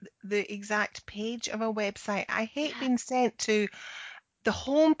the exact page of a website. I hate Yeah. being sent to the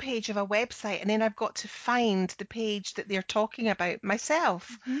home page of a website and then I've got to find the page that they're talking about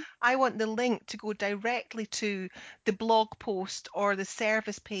myself. Mhm. I want the link to go directly to the blog post or the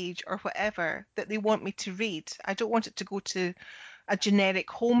service page or whatever that they want me to read. I don't want it to go to a generic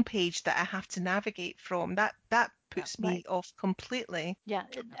home page that I have to navigate from. That Yeah, puts me Right. off completely. Yeah,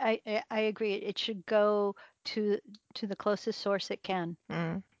 yeah. I agree. It should go to to the closest source it can.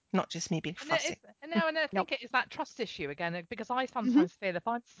 Mm. Not just me being And it is, fussy. and no, and I Nope. think it is that trust issue again, because I Hmm. sometimes feel if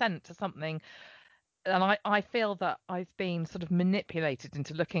I'm sent to something and I feel that I've been sort of manipulated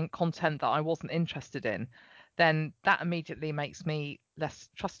into looking at content that I wasn't interested in, then that immediately makes me less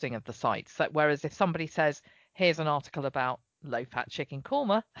trusting of the site. So whereas if somebody says, here's an article about low fat chicken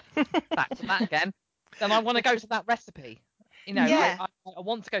korma, back to that again, then I want to go to that recipe. Hmm. Yeah. I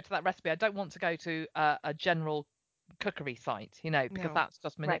want to go to that recipe. I don't want to go to a general cookery site, because No. that's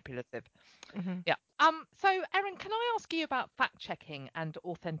just Right. manipulative. Hmm. Yeah. So Erin, can I ask you about fact checking and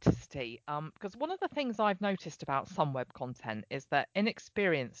authenticity? Because one of the things I've noticed about some web content is that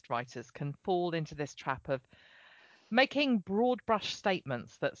inexperienced writers can fall into this trap of making broad brush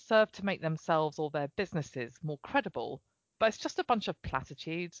statements that serve to make themselves or their businesses more credible, but it's just a bunch of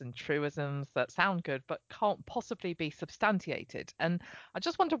platitudes and truisms that sound good but can't possibly be substantiated. And I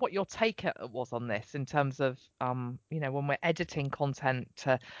just wonder what your take was on this in terms of, when we're editing content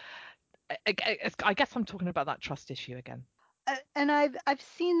to I guess I'm talking about that trust issue again. And I've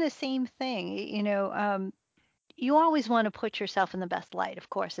seen the same thing. You always want to put yourself in the best light, of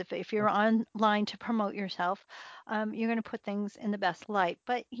course. If Yeah. you're online to promote yourself, you're going to put things in the best light,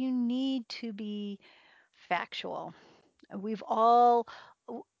 but you need to be factual. We've all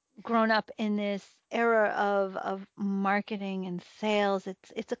w- grown up in this era of marketing and sales.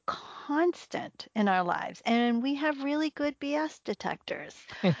 It's a constant in our lives, and we have really good BS detectors.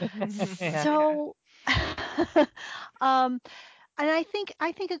 Yeah. So, um, and I think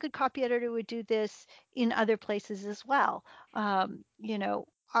a good copy editor would do this in other places as well. Are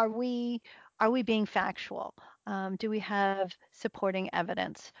we being factual? Do we have supporting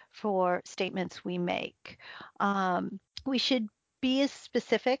evidence for statements we make? We should be as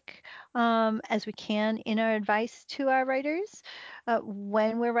specific as we can in our advice to our writers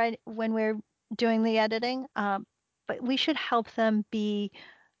when we're doing the editing. But we should help them be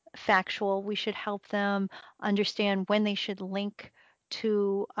factual. We should help them understand when they should link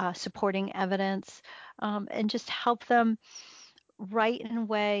to supporting evidence, and just help them write in a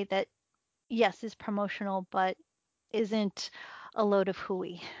way that, yes, is promotional, but isn't a load of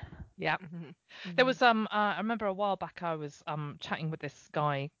hooey. Yeah. Hmm. There Hmm. was I remember a while back I was chatting with this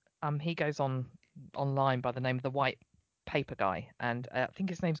guy. He goes on online by the name of the White Paper Guy, and I think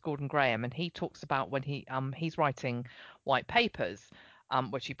his name's Gordon Graham, and he talks about when he's writing white papers,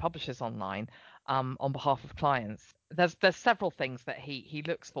 which he publishes online, on behalf of clients. There's several things that he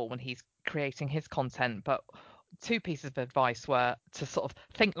looks for when he's creating his content, but two pieces of advice were to sort of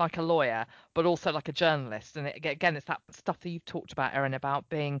think like a lawyer, but also like a journalist. And again, it's that stuff that you've talked about, Erin, about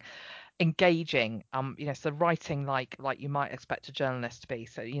being engaging, so writing like you might expect a journalist to be,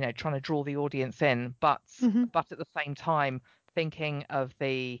 so trying to draw the audience in, but Hmm. at the same time thinking of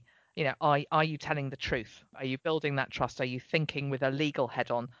the, are you telling the truth? Are you building that trust? Are you thinking with a legal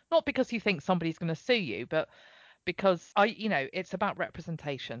head on? Not because you think somebody's going to sue you, but because it's about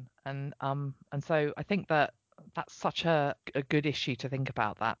representation, and so I think that that's such a good issue to think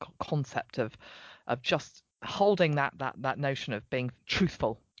about, that concept of just holding that notion of being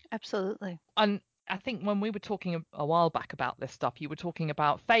truthful. Absolutely. And I think when we were talking a while back about this stuff, you were talking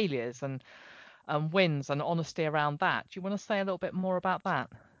about failures and wins and honesty around that. Do you want to say a little bit more about that?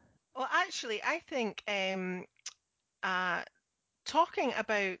 Well, actually, I think uh, talking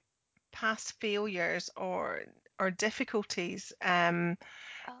about past failures or difficulties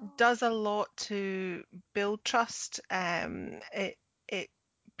Oh. does a lot to build trust. It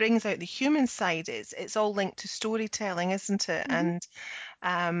brings out the human side. It's all linked to storytelling, isn't it? Hmm.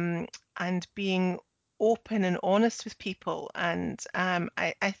 And being open and honest with people. And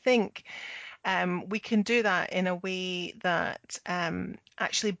I think we can do that in a way that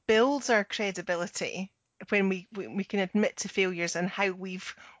actually builds our credibility when we can admit to failures and how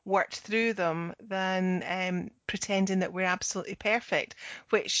we've worked through them, than pretending that we're absolutely perfect,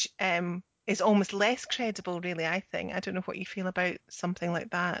 which is almost less credible, really, I think. I don't know what you feel about something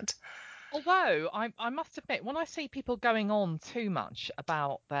like that. Although I must admit, when I see people going on too much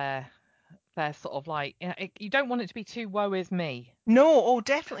about their sort of like, you don't want it to be too woe is me. No, oh,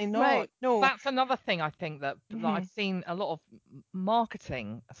 definitely not. Right. No. That's another thing I think that Hmm. I've seen a lot of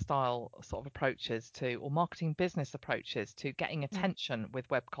marketing style sort of approaches to, or marketing business approaches to getting attention with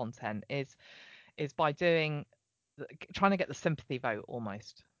web content is by trying to get the sympathy vote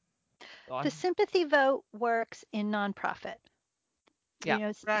almost. I, The sympathy vote works in nonprofit. yeah.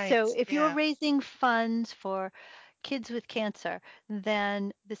 So Right. if you're Yeah. raising funds for kids with cancer,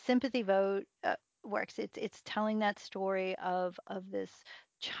 then the sympathy vote works. It's telling that story of this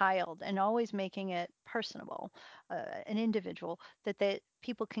child and always making it personable, an individual that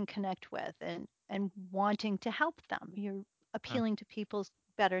people can connect with and wanting to help them. You're Mm, appealing to people's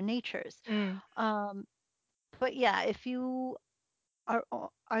better natures. Mm. Um, but yeah, if you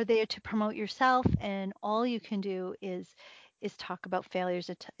are there to promote yourself and all you can do is talk about failures,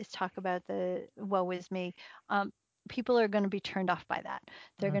 is talk about the woe is me, um, people are going to be turned off by that.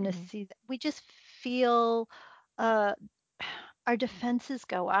 They're mm, going to Mhm. see that we just feel uh, our defenses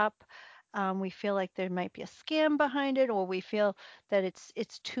go up. We feel like there might be a scam behind it, or we feel that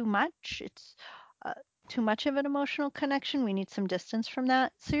it's too much. It's uh, too much of an emotional connection. We need some distance from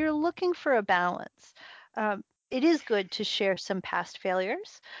that. So you're looking for a balance. Um, it is good to share some past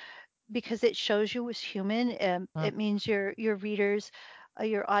failures because it shows you as human. mm, It means your readers,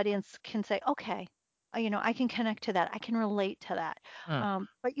 your audience can say, okay, I can connect to that. I can relate to that. mm.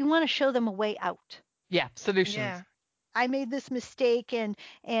 But you want to show them a way out. Yeah, solutions. Yeah. I made this mistake and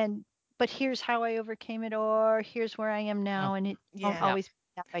but here's how I overcame it, or here's where I am Mm, now, and it won't Yeah. yeah, always be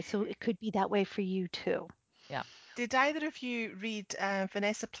that way. So it could be that way for you too. yeah. Did either of you read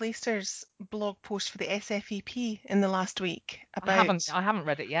Vanessa Plaister's blog post for the SFEP in the last week I haven't about? I haven't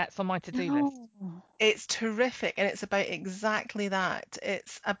read it yet. It's on my to-do list. No. It's terrific, and it's about exactly that.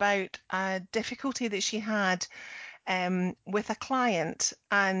 It's about a difficulty that she had with a client,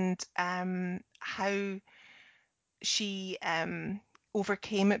 and how she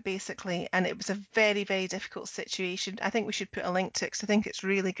overcame it, basically. And it was a very, very difficult situation. I think we should put a link to it because I think it's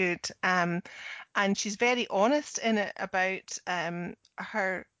really good. And she's very honest in it about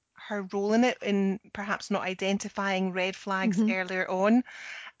her role in it, in perhaps not identifying red flags Hmm. earlier on.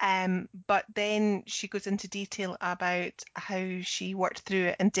 But then she goes into detail about how she worked through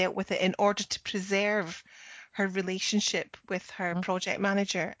it and dealt with it in order to preserve her relationship with her Mhm, project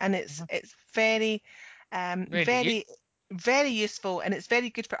manager. And mhm. it's very, Really very, very useful, and it's very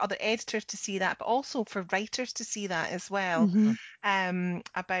good for other editors to see that, but also for writers to see that as well, Hmm.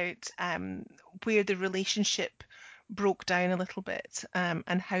 about where the relationship broke down a little bit,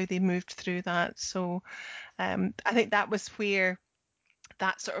 and how they moved through that. So I think that was where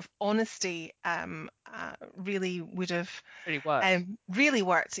that sort of honesty really would have really worked. really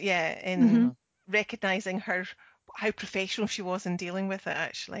worked, yeah, in Hmm. Mm, recognizing her, how professional she was in dealing with it,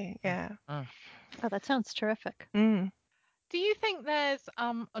 actually. mm, Yeah. mm. Oh, that sounds terrific. Mm. Do you think there's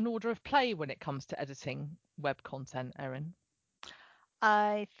an order of play when it comes to editing web content, Erin?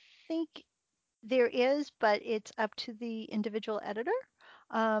 I think there is, but it's up to the individual editor.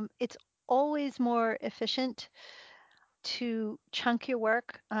 It's always more efficient to chunk your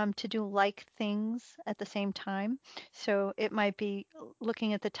work, to do like things at the same time. So it might be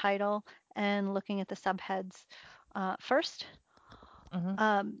looking at the title and looking at the subheads first. Hmm.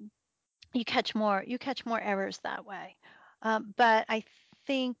 Um, you catch more errors that way. But I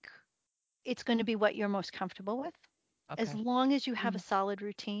think it's going to be what you're most comfortable with, as Okay. long as you have a Mm. solid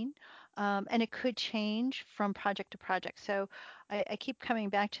routine. And it could change from project to project. So I keep coming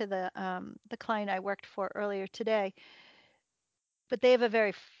back to the client I worked for earlier today, but they have a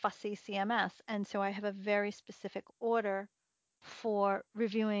very fussy CMS, and so I have a very specific order for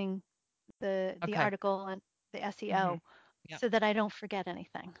reviewing the Okay. article and the Hmm. SEO Yeah. so that I don't forget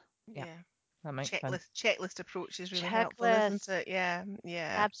anything. Yeah. Yeah. That makes sense. Checklist approach is really helpful, isn't Checklist, it? Yeah,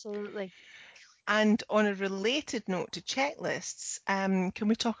 yeah. absolutely. And on a related note to checklists, can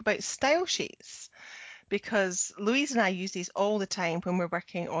we talk about style sheets? Because Louise and I use these all the time when we're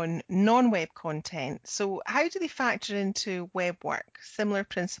working on non-web content. So how do they factor into web work? Similar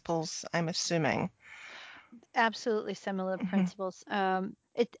principles, I'm assuming. Absolutely similar Hmm. principles. And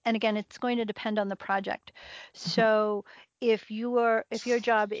again, it's going to depend on the project. Hmm. So if your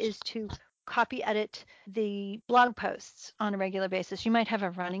job is to copy edit the blog posts on a regular basis, you might have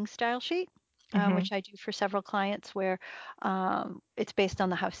a running style sheet, Hmm. which I do for several clients, where it's based on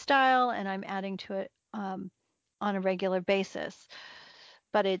the house style, and I'm adding to it on a regular basis.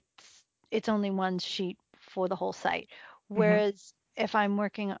 But it's only one sheet for the whole site. Hmm. Whereas if I'm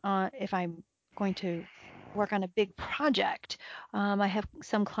going to work on a big project, I have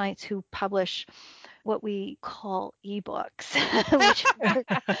some clients who publish what we call ebooks, which are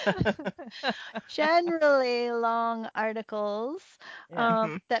generally long articles Yeah.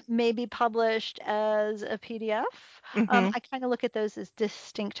 Hmm. that may be published as a PDF. Hmm. I kind of look at those as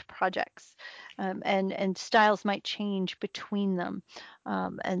distinct projects, and styles might change between them,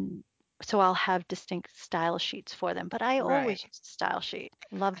 and so I'll have distinct style sheets for them. But I Right. always use a style sheet.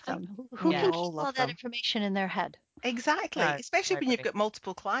 Love I think them. Who we Yeah. can all keep love all that them. information in their head? Exactly, No, especially when you've nobody. got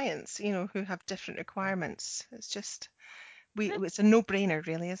multiple clients, who have different requirements. It's just This, it's a no-brainer,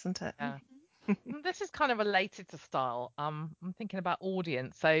 really, isn't it? yeah. Mhm. This is kind of related to style. I'm thinking about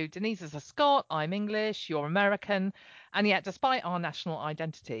audience. So Denise is a Scot, I'm English, you're American, and yet despite our national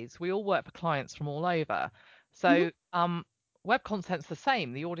identities, we all work for clients from all over. Mhm. So web content's the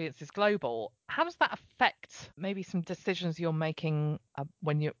same. The audience is global. How does that affect maybe some decisions you're making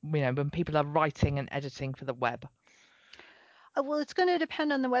when when people are writing and editing for the web? Well, it's going to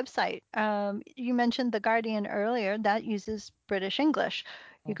depend on the website. You mentioned The Guardian earlier, that uses British English.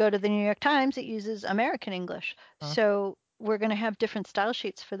 You Mm, go to the New York Times, it uses American English. mm, So we're going to have different style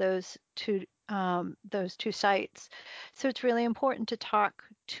sheets for those two sites. So it's really important to talk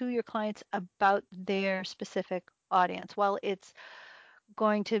to your clients about their specific audience. While it's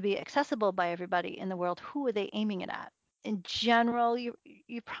going to be accessible by everybody in the world, who are they aiming it at? In general,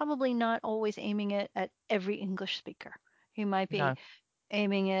 you're probably not always aiming it at every English speaker. You might be no.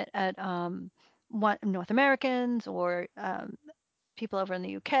 aiming it at North Americans, or people over in the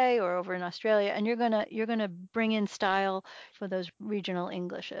UK or over in Australia, and you're gonna bring in style for those regional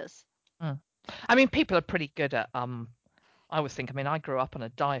Englishes. Mm. I mean, people are pretty good at I always think, I mean, I grew up on a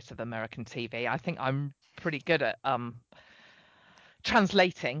diet of American TV. I think I'm pretty good at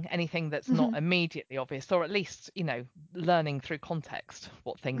translating anything that's not Hmm. immediately obvious, or at least, learning through context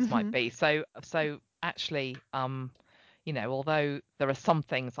what things might Hmm. be. So actually, although there are some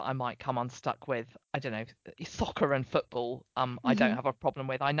things that I might come unstuck with, I don't know, soccer and football, I don't Hmm. have a problem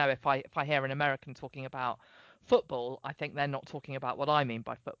with. I know if I hear an American talking about football, I think they're not talking about what I mean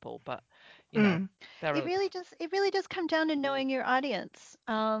by football, but you know, Mm. there are. It really does come down to knowing your audience,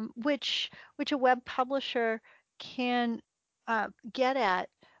 which a web publisher can get at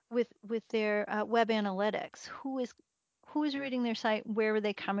with their web analytics. Who is reading their site? Where are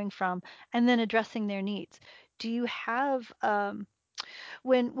they coming from? And then addressing their needs. Do you have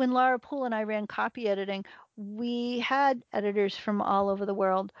when Laura Poole and I ran copy editing, we had editors from all over the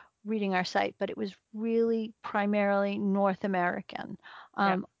world reading our site, but it was really primarily North American. Yeah.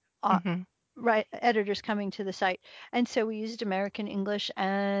 Um, uh, Hmm. right, editors coming to the site, and so we used American English,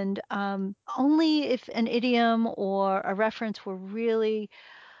 and only if an idiom or a reference would really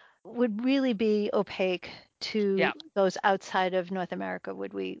be opaque Yeah. to those outside of North America,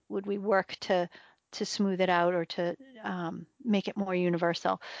 would we work to smooth it out, or to make it more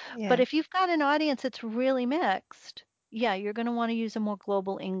universal. But Yeah. if you've got an audience that's really mixed, yeah, you're going to want to use a more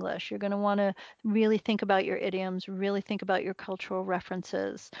global English. You're going to want to really think about your idioms, really think about your cultural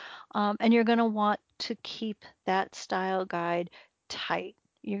references, and you're going to want to keep that style guide tight.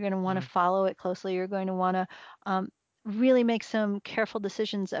 You're going to want to Mm, follow it closely. You're going to want to um, really make some careful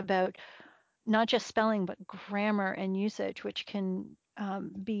decisions about not just spelling, but grammar and usage, which can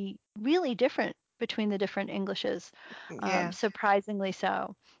be really different between the different Englishes, Yeah. surprisingly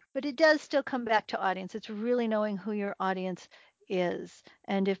so. But it does still come back to audience. It's really knowing who your audience is.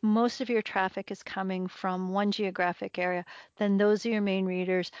 And if most of your traffic is coming from one geographic area, then those are your main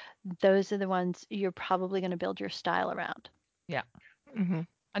readers. Those are the ones you're probably going to build your style around. Yeah. Hmm.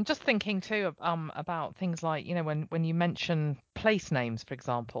 And just thinking too about things like, when you mention place names, for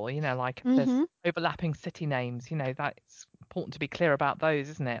example, like if there's Mm-hmm. overlapping city names, that's important to be clear about those,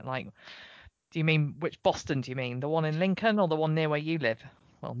 isn't it? Like, do you mean which Boston do you mean? The one in Lincoln or the one near where you live?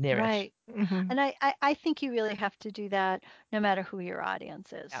 Well, nearish. Right. Hmm. And I think you really have to do that no matter who your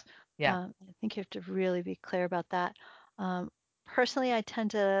audience Yeah. is. Yeah. I think you have to really be clear about that. Um, Personally, I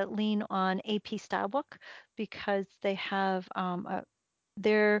tend to lean on AP Stylebook because they have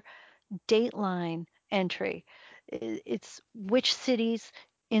their Dateline entry. It's which cities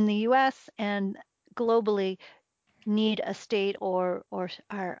in the US and globally need a state or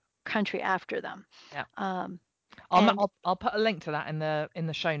our country after them. Yeah. Um, I'll, and I'll put a link to that in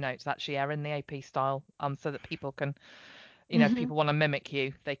the show notes actually, Erin, the AP style, so that people can, if mhm, people want to mimic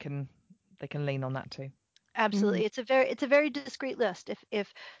you, they can lean on that too. Hmm. absolutely, it's a very discrete list.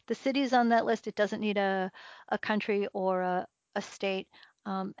 If the city is on that list, it doesn't need a country or a state,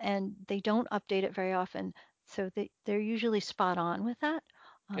 and they don't update it very often. So they're usually spot on with that,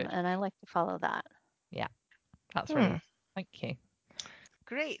 Good. and I like to follow that. Yeah, that's really Hmm. useful. Thank you.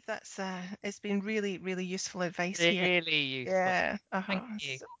 Great. That's it's been really, really useful advice here. Really useful. Yeah. Thank Uh-huh.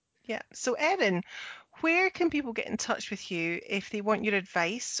 you. So, yeah. So, Erin, where can people get in touch with you if they want your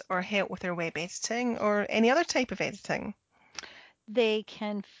advice or help with their web editing or any other type of editing? They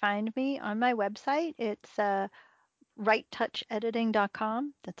can find me on my website. It's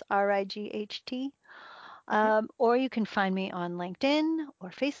righttouchediting.com. That's RIGHT. Hmm. Or you can find me on LinkedIn or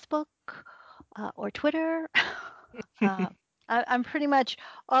Facebook or Twitter. uh, I'm pretty much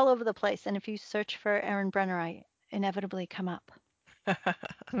all over the place. And if you search for Erin Brenner, I inevitably come up. I've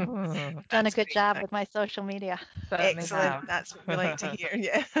done a That's good great. job with Thanks. my social media. Certainly Excellent. have. That's what we like to hear.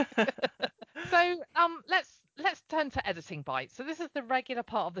 Yeah. So let's turn to editing bites. So this is the regular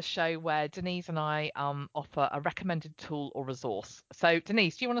part of the show where Denise and I offer a recommended tool or resource. So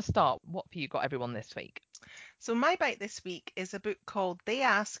Denise, do you want to start? What have you got everyone this week? So my bite this week is a book called They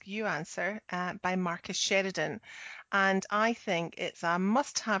Ask, You Answer by Marcus Sheridan. And I think it's a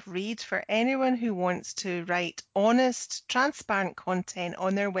must-have read for anyone who wants to write honest, transparent content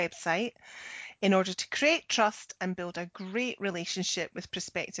on their website in order to create trust and build a great relationship with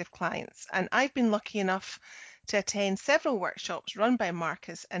prospective clients. And I've been lucky enough to attend several workshops run by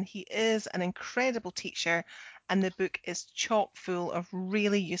Marcus, and he is an incredible teacher, and the book is chock full of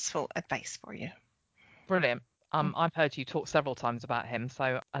really useful advice for you. Brilliant. I've heard you talk several times about him,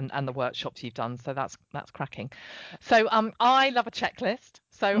 so and the workshops you've done, so that's cracking. So I love a checklist.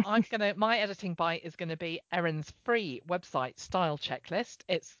 So my editing bite is gonna be Erin's free website style checklist.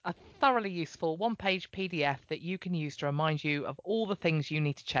 It's a thoroughly useful one-page PDF that you can use to remind you of all the things you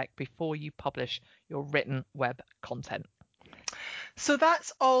need to check before you publish your written web content. So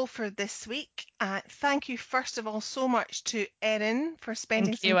that's all for this week. Thank you, first of all, so much to Erin for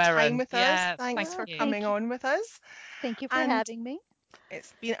spending Thank some you, time Erin. with us. Yeah, Thanks thank Well, for you. coming on with us. thank you for And having me.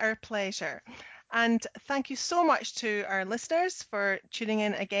 it's been our pleasure. And thank you so much to our listeners for tuning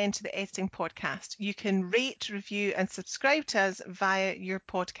in again to the Editing Podcast. You can rate, review, and subscribe to us via your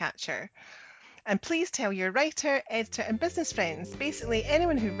podcatcher. And please tell your writer, editor, and business friends, basically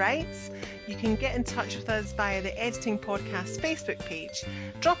anyone who writes. You can get in touch with us via the Editing Podcast Facebook page.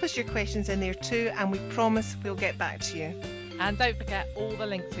 Drop us your questions in there too, and we promise we'll get back to you. And don't forget all the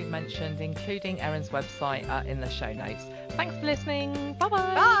links we've mentioned, including Erin's website, in the show notes. Thanks for listening. Bye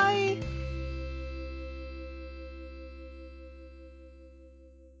bye. Bye!